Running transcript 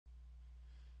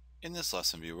In this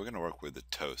lesson view, we're going to work with the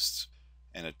toasts.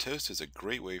 And a toast is a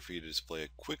great way for you to display a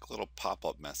quick little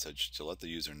pop-up message to let the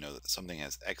user know that something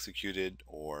has executed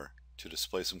or to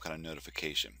display some kind of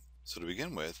notification. So to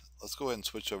begin with, let's go ahead and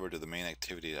switch over to the main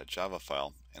activity.java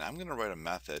file, and I'm going to write a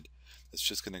method that's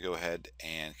just going to go ahead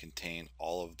and contain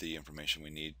all of the information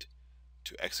we need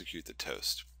to execute the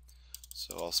toast.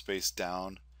 So I'll space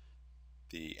down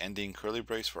the ending curly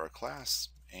brace for our class,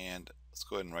 and let's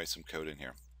go ahead and write some code in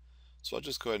here. So I'll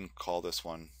just go ahead and call this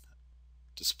one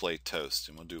display toast,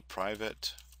 and we'll do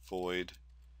private void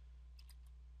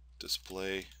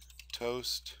display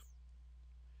toast,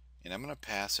 and I'm going to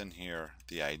pass in here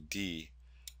the ID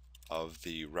of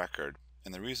the record.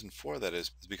 And the reason for that is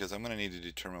because I'm going to need to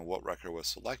determine what record was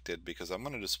selected, because I'm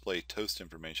going to display toast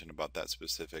information about that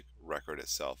specific record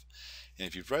itself. And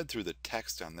if you've read through the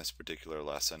text on this particular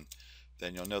lesson,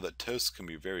 then you'll know that toast can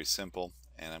be very simple,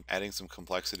 and I'm adding some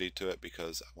complexity to it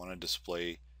because I want to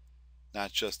display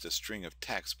not just a string of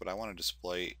text, but I want to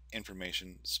display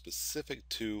information specific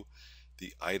to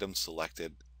the item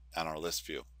selected on our list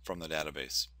view from the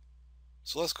database.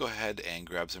 So let's go ahead and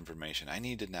grab some information. I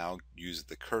need to now use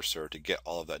the cursor to get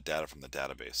all of that data from the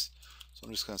database. So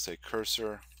I'm just going to say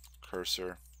cursor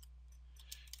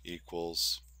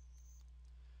equals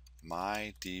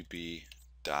mydb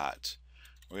dot.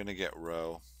 We're going to get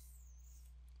row,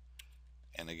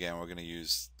 and again we're going to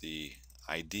use the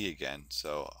ID again.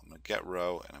 So I'm going to get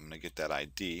row, and I'm going to get that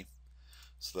ID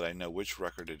so that I know which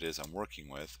record it is I'm working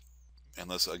with. And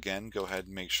let's again go ahead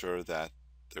and make sure that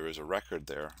there is a record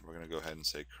there. We're going to go ahead and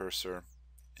say cursor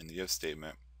in the if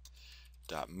statement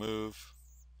dot move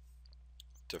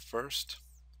to first,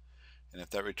 and if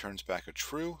that returns back a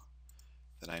true,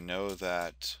 then I know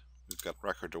that we've got a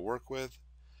record to work with,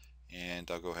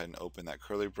 and I'll go ahead and open that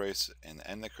curly brace and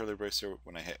end the curly brace there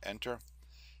when I hit enter.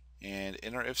 And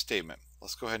in our if statement,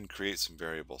 let's go ahead and create some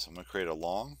variables. I'm going to create a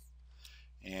long,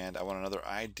 and I want another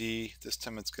ID. This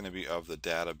time it's going to be of the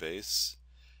database.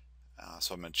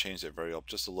 So I'm going to change that variable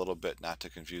just a little bit, not to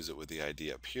confuse it with the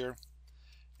ID up here.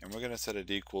 And we're going to set it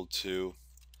equal to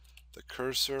the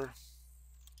cursor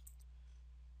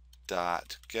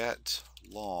dot get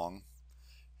long,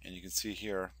 and you can see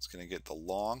here it's going to get the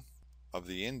long of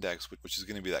the index, which is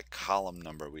going to be that column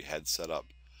number we had set up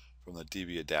from the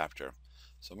DB adapter.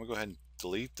 So I'm going to go ahead and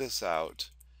delete this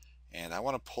out, and I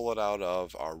want to pull it out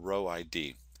of our row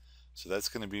ID. So that's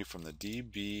going to be from the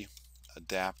DB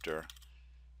adapter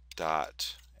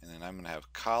dot, and then I'm going to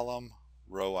have column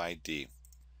row ID,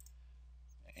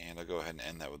 and I'll go ahead and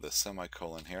end that with a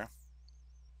semicolon here.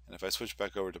 And if I switch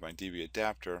back over to my DB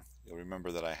adapter, you'll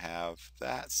remember that I have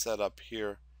that set up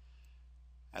here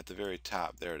at the very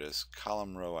top. There it is,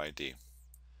 column row ID.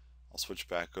 I'll switch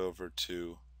back over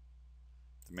to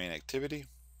the main activity,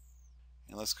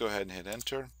 and let's go ahead and hit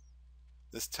enter.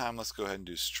 This time let's go ahead and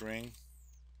do string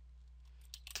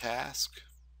task,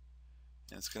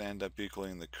 and it's going to end up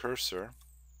equaling the cursor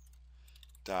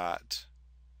dot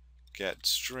get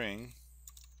string,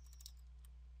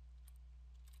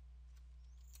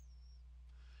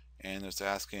 and it's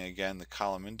asking again the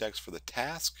column index for the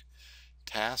task.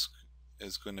 Task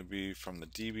is going to be from the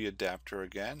DB adapter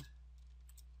again,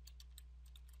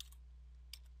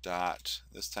 dot,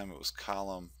 this time it was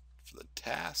column for the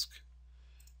task.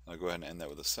 I'll go ahead and end that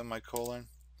with a semicolon,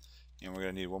 and we're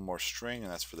going to need one more string,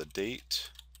 and that's for the date,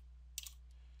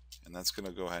 and that's going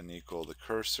to go ahead and equal the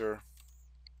cursor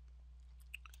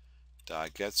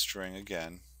dot get string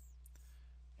again,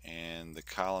 and the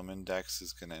column index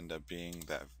is going to end up being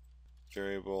that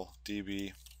variable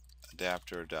DB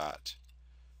adapter dot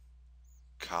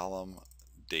column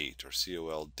date, or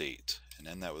COL date, and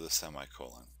end that with a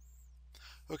semicolon.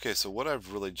 Okay, so what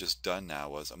I've really just done now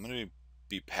was I'm going to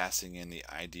be passing in the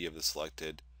ID of the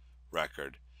selected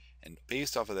record, and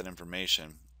based off of that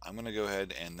information I'm going to go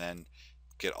ahead and then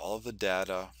get all of the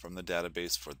data from the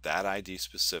database for that ID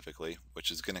specifically, which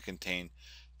is going to contain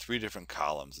three different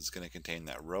columns. It's going to contain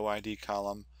that row ID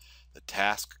column, the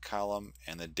task column,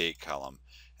 and the date column,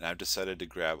 and I've decided to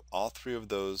grab all three of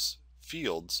those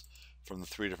fields from the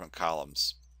three different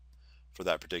columns for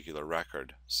that particular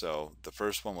record. So the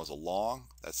first one was a long,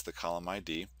 that's the column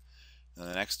ID, and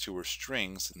the next two were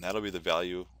strings, and that'll be the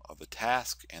value of the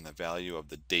task and the value of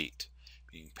the date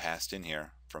being passed in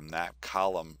here from that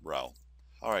column row.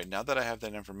 Alright, now that I have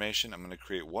that information, I'm going to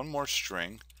create one more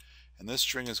string, and this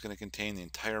string is going to contain the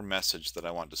entire message that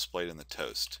I want displayed in the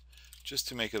toast. Just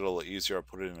to make it a little easier, I'll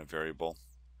put it in a variable.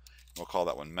 We'll call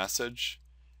that one message,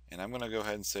 and I'm going to go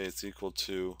ahead and say it's equal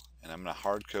to, and I'm going to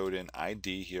hard code in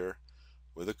ID here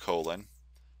with a colon,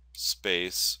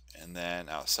 space, and then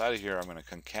outside of here I'm going to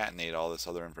concatenate all this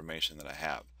other information that I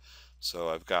have. So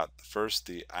I've got first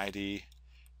the ID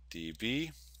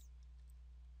DB,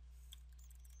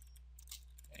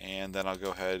 and then I'll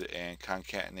go ahead and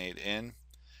concatenate in.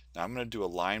 Now I'm going to do a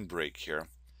line break here.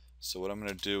 So what I'm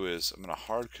going to do is I'm going to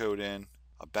hard code in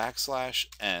a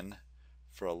 \n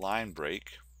for a line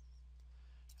break.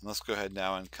 And let's go ahead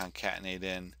now and concatenate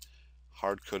in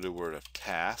hard-coded word of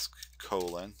task,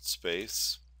 colon,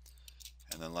 space,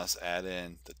 and then let's add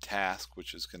in the task,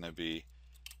 which is going to be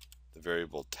the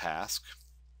variable task.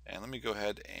 And let me go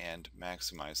ahead and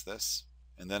maximize this.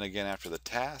 And then again, after the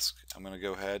task, I'm going to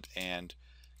go ahead and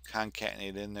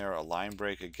concatenate in there a line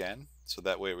break again, so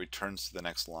that way it returns to the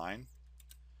next line.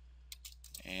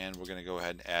 And we're going to go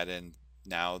ahead and add in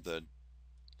now the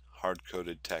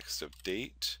hard-coded text of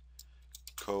date,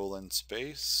 colon,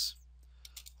 space.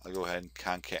 I'll go ahead and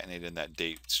concatenate in that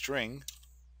date string,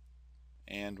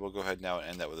 and we'll go ahead now and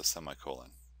end that with a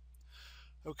semicolon.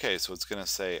 Okay, so it's going to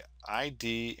say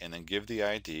ID and then give the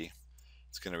ID.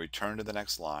 It's going to return to the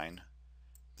next line,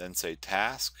 then say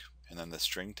task and then the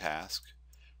string task,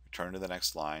 return to the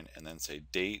next line, and then say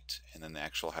date, and then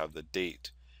actually have the date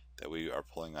that we are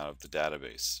pulling out of the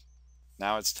database.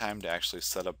 Now it's time to actually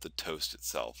set up the toast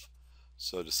itself.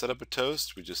 So to set up a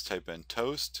toast, we just type in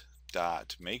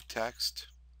toast.makeText,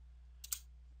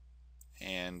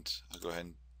 and I'll go ahead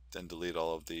and then delete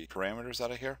all of the parameters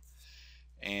out of here.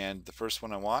 And the first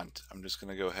one I want, I'm just going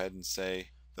to go ahead and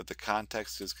say that the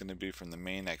context is going to be from the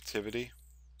main activity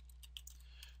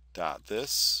dot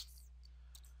this,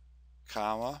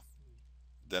 comma,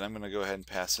 then I'm going to go ahead and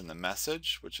pass in the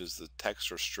message, which is the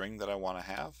text or string that I want to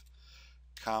have,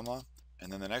 comma,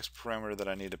 and then the next parameter that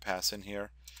I need to pass in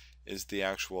here is the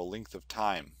actual length of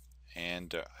time,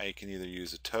 and I can either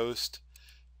use a toast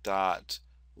dot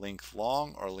length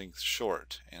long or length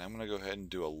short, and I'm going to go ahead and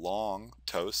do a long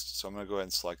toast, so I'm going to go ahead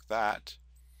and select that,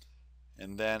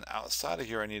 and then outside of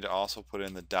here I need to also put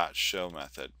in the dot show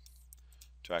method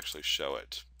to actually show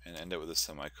it, and end it with a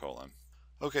semicolon.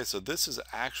 Okay, so this is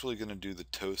actually going to do the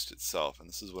toast itself, and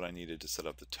this is what I needed to set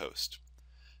up the toast.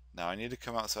 Now I need to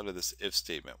come outside of this if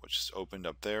statement, which is opened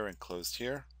up there and closed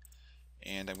here,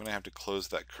 and I'm going to have to close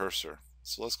that cursor.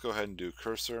 So let's go ahead and do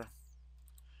cursor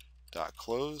dot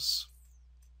close,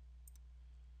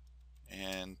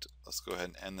 and let's go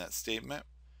ahead and end that statement.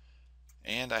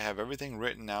 And I have everything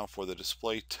written now for the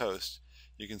display toast.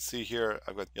 You can see here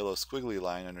I've got yellow squiggly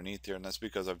line underneath here, and that's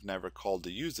because I've never called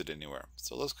to use it anywhere.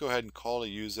 So let's go ahead and call to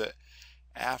use it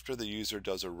after the user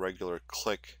does a regular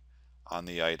click on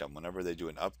the item. Whenever they do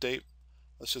an update,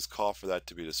 let's just call for that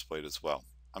to be displayed as well.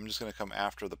 I'm just going to come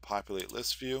after the populate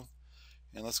list view,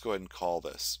 and let's go ahead and call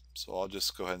this. So I'll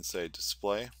just go ahead and say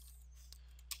display,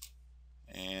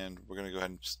 and we're going to go ahead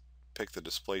and pick the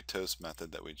display toast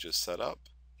method that we just set up,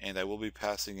 and I will be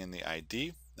passing in the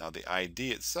ID. Now the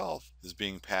ID itself is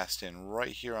being passed in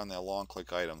right here on the long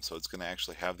click item, so it's going to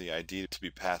actually have the ID to be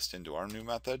passed into our new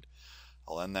method.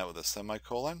 I'll end that with a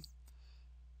semicolon,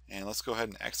 and let's go ahead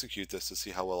and execute this to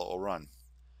see how well it will run.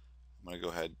 I'm going to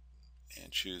go ahead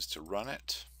and choose to run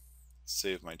it,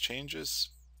 save my changes.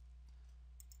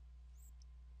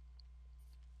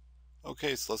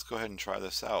 Okay, so let's go ahead and try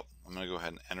this out. I'm going to go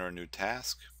ahead and enter a new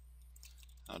task.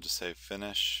 I'll just say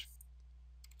finish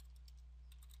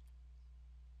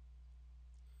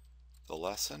the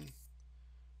lesson,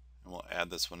 and we'll add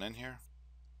this one in here.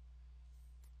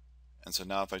 And so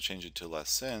now if I change it to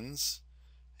lessons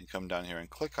and come down here and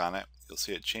click on it, you'll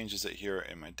see it changes it here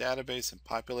in my database and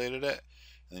populated it,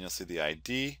 and then you'll see the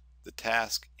ID, the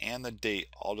task, and the date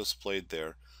all displayed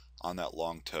there on that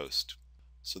long toast.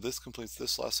 So this completes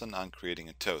this lesson on creating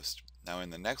a toast. Now in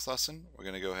the next lesson, we're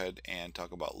going to go ahead and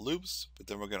talk about loops, but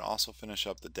then we're going to also finish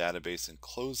up the database and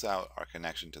close out our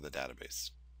connection to the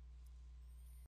database.